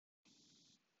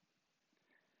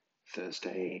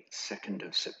Thursday, 2nd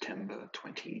of September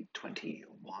 2021.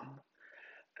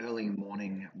 Early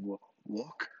morning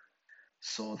walk,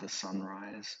 saw the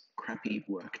sunrise, crappy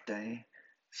work day,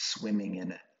 swimming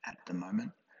in it at the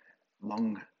moment.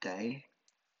 Long day,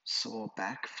 saw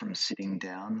back from sitting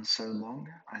down so long,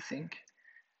 I think.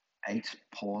 Ate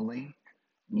poorly,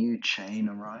 new chain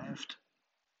arrived.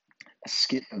 A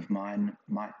skit of mine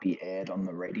might be aired on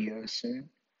the radio soon.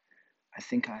 I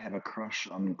think I have a crush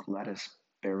on Gladys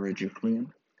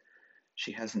Berejiklian.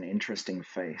 She has an interesting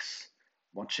face.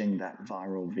 Watching that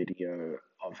viral video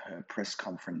of her press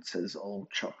conferences all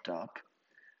chopped up,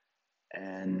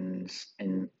 and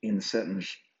in certain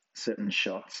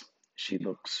shots, she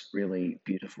looks really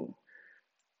beautiful.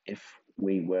 If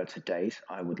we were to date,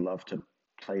 I would love to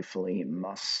playfully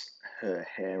muss her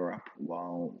hair up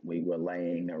while we were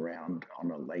laying around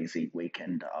on a lazy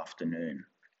weekend afternoon.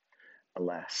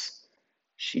 Alas,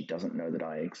 she doesn't know that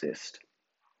I exist.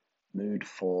 Mood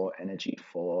 4, energy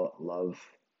 4, love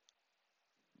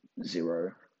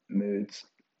 0, moods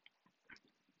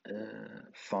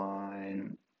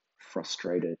fine,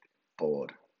 frustrated,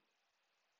 bored.